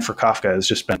Kinesis and for Kafka has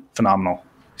just been phenomenal.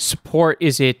 Support,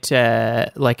 is it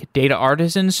like data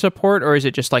artisan support, or is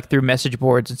it just like through message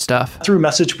boards and stuff? Through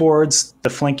message boards. The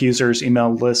Flink users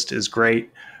email list is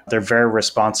great. They're very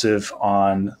responsive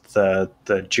on the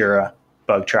Jira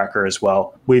bug tracker as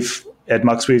well. At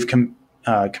Mux, we've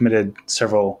committed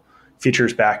several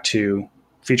features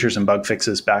and bug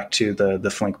fixes back to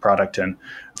the Flink product, and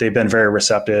they've been very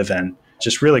receptive and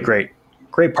just really great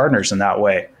partners in that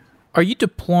way. Are you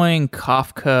deploying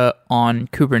Kafka on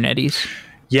Kubernetes?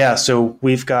 Yeah, so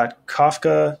we've got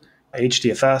Kafka,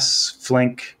 HDFS,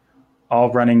 Flink,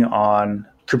 all running on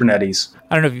Kubernetes.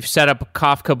 I don't know if you've set up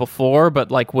Kafka before,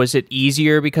 but like, was it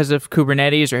easier because of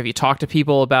Kubernetes, or have you talked to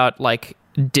people about like,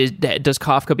 does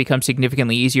Kafka become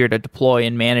significantly easier to deploy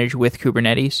and manage with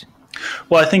Kubernetes?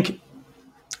 Well, I think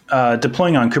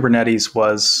deploying on Kubernetes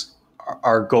was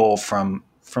our goal from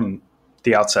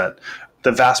the outset.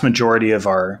 The vast majority of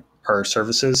our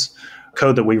services,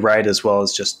 code that we write as well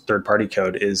as just third-party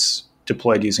code, is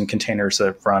deployed using containers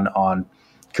that run on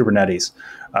Kubernetes.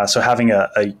 So having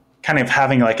a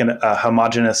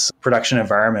homogeneous production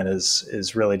environment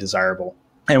is really desirable.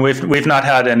 And we've not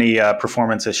had any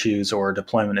performance issues or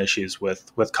deployment issues with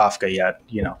Kafka yet.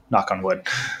 Knock on wood.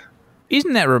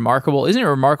 Isn't that remarkable? Isn't it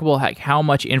remarkable how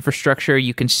much infrastructure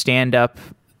you can stand up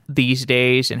these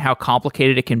days and how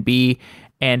complicated it can be,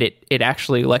 and it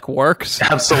actually like works?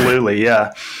 Absolutely,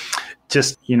 yeah.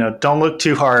 Just don't look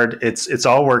too hard. It's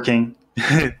all working.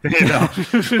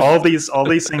 all these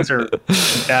things are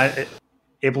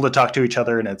able to talk to each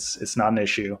other, and it's not an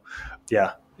issue.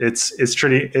 Yeah, it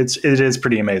is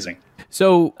pretty amazing.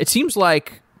 So it seems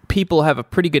like people have a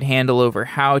pretty good handle over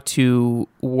how to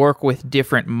work with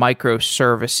different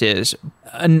microservices.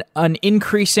 An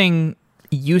increasing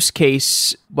use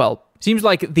case, well, seems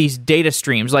like these data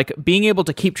streams, like being able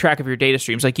to keep track of your data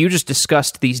streams, like you just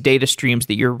discussed these data streams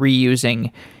that you're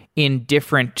reusing in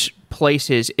different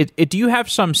places. Do you have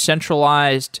some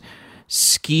centralized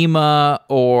schema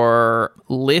or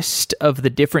list of the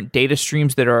different data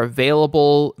streams that are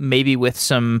available, maybe with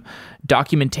some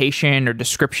documentation or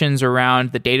descriptions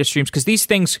around the data streams? Because these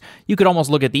things, you could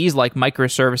almost look at these like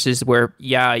microservices where,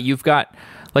 yeah, you've got,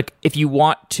 like, if you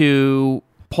want to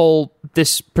pull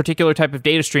this particular type of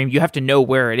data stream, you have to know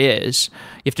where it is.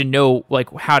 You have to know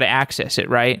like how to access it,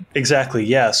 right? Exactly.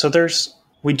 Yeah. So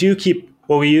we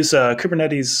use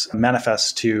Kubernetes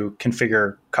manifest to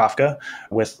configure Kafka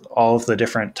with all of the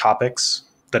different topics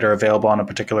that are available on a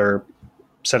particular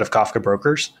set of Kafka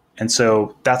brokers. And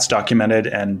so that's documented,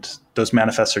 and those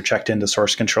manifests are checked into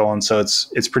source control. And so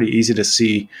it's pretty easy to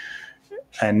see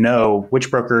and know which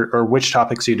broker or which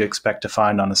topics you'd expect to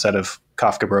find on a set of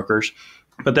Kafka brokers.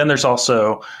 But then there's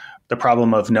also the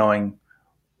problem of knowing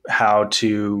how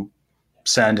to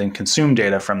send and consume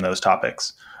data from those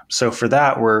topics. So for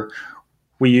that,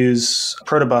 we use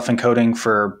protobuf encoding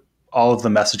for all of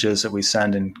the messages that we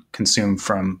send and consume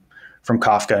from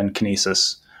Kafka and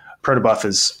Kinesis. Protobuf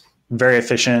is very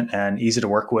efficient and easy to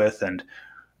work with. And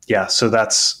yeah, so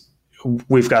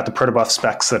we've got the protobuf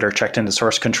specs that are checked into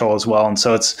source control as well. And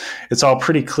so it's all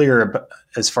pretty clear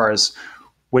as far as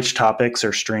which topics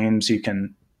or streams you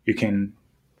can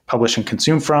publish and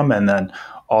consume from, and then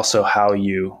also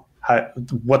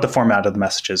what the format of the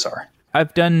messages are.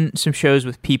 I've done some shows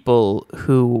with people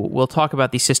who will talk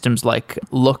about these systems like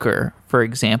Looker, for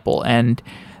example, and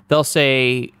they'll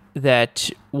say that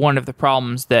one of the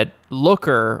problems that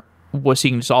Looker was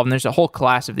seeking to solve, and there's a whole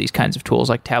class of these kinds of tools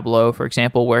like Tableau, for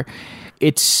example, where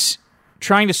it's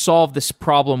trying to solve this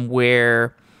problem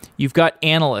where you've got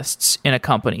analysts in a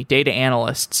company, data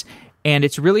analysts, and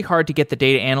it's really hard to get the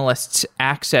data analysts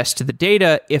access to the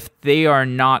data if they are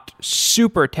not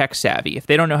super tech savvy, if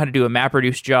they don't know how to do a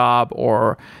MapReduce job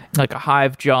or like a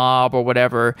Hive job or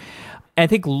whatever. And I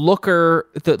think Looker,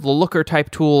 the Looker type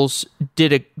tools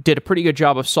did a pretty good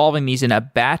job of solving these in a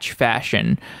batch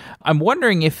fashion. I'm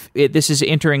wondering if this is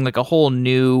entering like a whole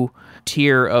new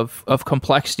tier of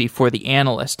complexity for the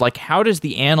analyst. Like, how does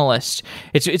the analyst?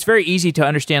 It's very easy to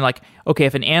understand. Like, okay,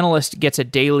 if an analyst gets a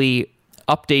daily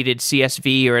updated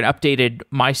CSV or an updated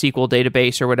MySQL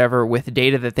database or whatever with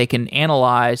data that they can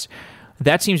analyze,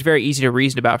 that seems very easy to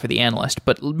reason about for the analyst,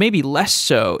 but maybe less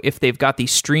so if they've got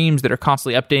these streams that are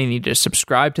constantly updating, you need to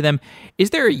subscribe to them.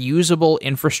 Is there a usable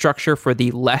infrastructure for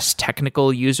the less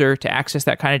technical user to access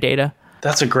that kind of data?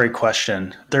 That's a great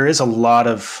question. There is a lot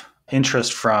of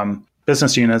interest from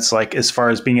business units, like as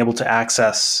far as being able to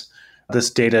access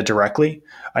this data directly.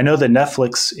 I know that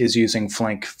Netflix is using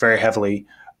Flink very heavily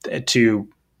to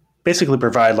basically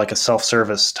provide like a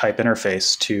self-service type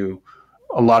interface to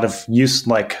a lot of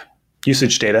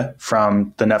usage data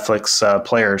from the Netflix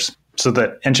players, so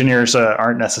that engineers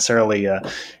aren't necessarily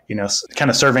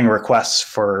kind of serving requests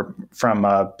from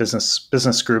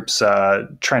business groups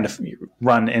trying to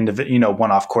run into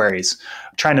one-off queries,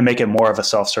 trying to make it more of a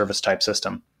self-service type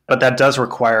system. But that does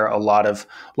require a lot of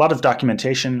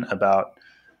documentation about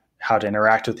how to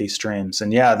interact with these streams.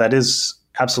 And yeah, that is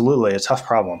absolutely a tough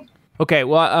problem. Okay,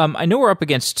 well, I know we're up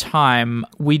against time.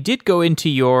 We did go into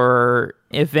your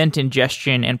event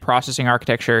ingestion and processing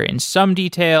architecture in some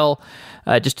detail.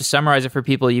 Just to summarize it for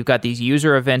people, you've got these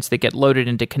user events that get loaded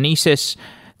into Kinesis.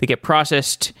 They get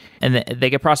processed, and they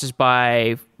get processed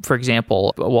by, for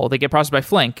example, they get processed by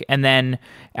Flink. And then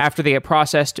after they get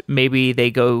processed, maybe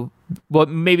they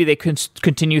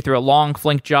continue through a long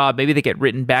Flink job. Maybe they get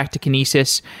written back to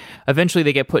Kinesis. Eventually,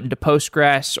 they get put into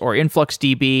Postgres or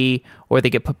InfluxDB, or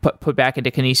they get put back into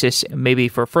Kinesis, maybe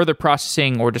for further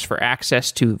processing or just for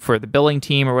access for the billing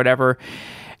team or whatever.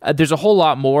 There's a whole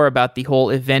lot more about the whole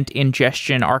event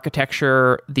ingestion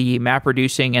architecture, the map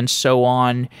reducing, and so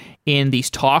on in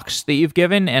these talks that you've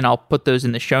given, and I'll put those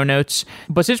in the show notes.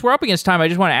 But since we're up against time, I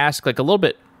just want to ask like a little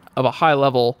bit of a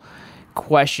high-level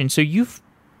question. So you've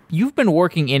been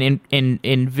working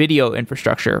in video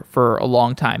infrastructure for a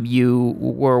long time. You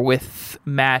were with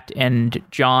Matt and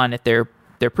John at their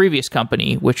previous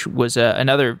company, which was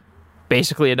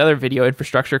basically another video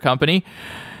infrastructure company.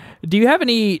 Do you have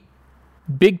any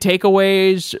big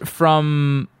takeaways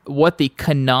from what the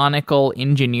canonical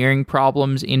engineering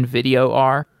problems in video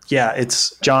are? Yeah,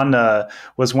 John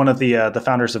was one of the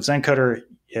founders of Zencoder,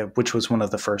 which was one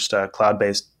of the first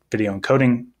cloud-based video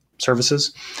encoding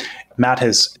services. Matt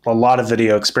has a lot of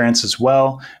video experience as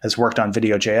well, has worked on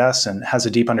Video.js, and has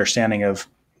a deep understanding of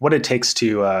what it takes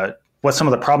to, what some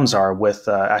of the problems are with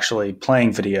actually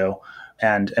playing video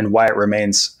and why it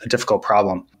remains a difficult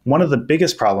problem. One of the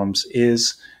biggest problems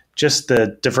is just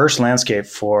the diverse landscape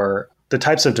for the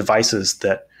types of devices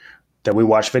that we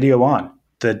watch video on,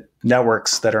 the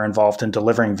networks that are involved in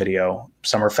delivering video.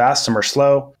 Some are fast, some are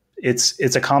slow.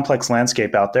 It's a complex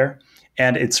landscape out there,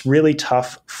 and it's really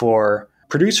tough for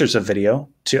producers of video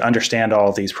to understand all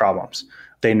of these problems.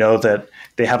 They know that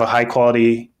they have a high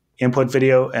quality input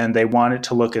video and they want it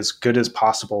to look as good as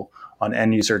possible on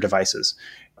end user devices.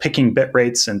 Picking bit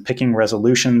rates and picking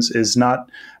resolutions is not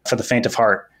for the faint of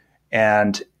heart.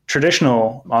 And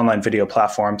traditional online video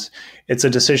platforms, it's a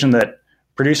decision that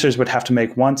producers would have to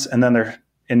make once, and then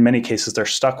in many cases, they're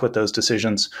stuck with those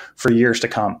decisions for years to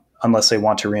come unless they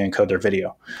want to re-encode their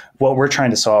video. What we're trying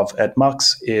to solve at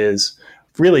Mux is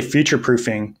really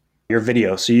future-proofing your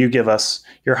video. So you give us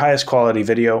your highest quality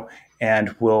video,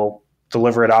 and we'll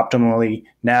deliver it optimally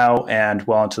now and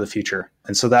well into the future.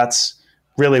 And so that's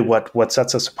really what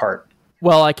sets us apart.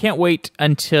 Well, I can't wait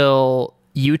until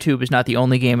YouTube is not the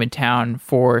only game in town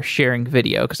for sharing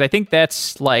video, because I think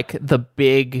that's like the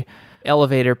big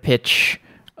elevator pitch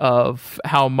of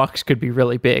how Mux could be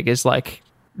really big, is like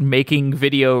making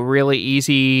video really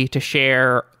easy to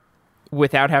share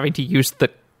without having to use the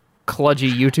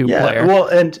kludgy YouTube player. Well,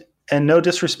 and no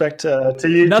disrespect to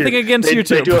YouTube. Nothing against YouTube.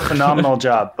 They do a phenomenal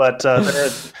job, but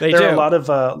there are a lot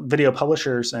of video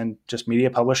publishers and just media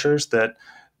publishers that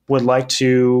would like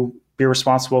to be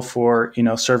responsible for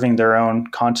serving their own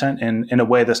content in a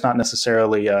way that's not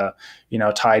necessarily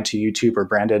tied to YouTube or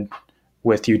branded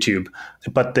with YouTube,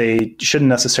 but they shouldn't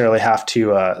necessarily have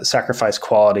to sacrifice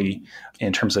quality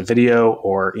in terms of video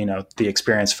or the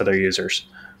experience for their users.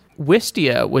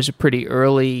 Wistia was pretty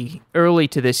early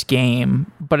to this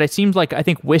game, but it seems like I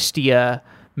think Wistia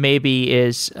maybe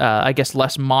is I guess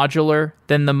less modular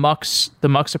than the Mux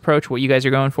approach. What you guys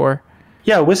are going for?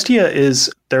 Yeah, Wistia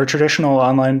is their traditional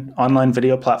online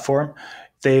video platform.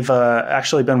 They've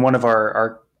actually been one of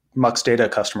our Mux Data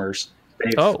customers.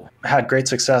 They've had great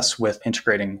success with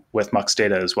integrating with Mux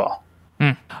Data as well.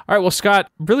 All right, well,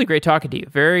 Scott, really great talking to you.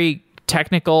 Very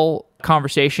technical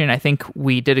conversation. I think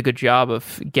we did a good job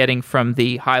of getting from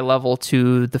the high level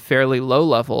to the fairly low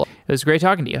level. It was great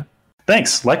talking to you.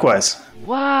 Thanks. Likewise.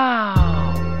 Wow.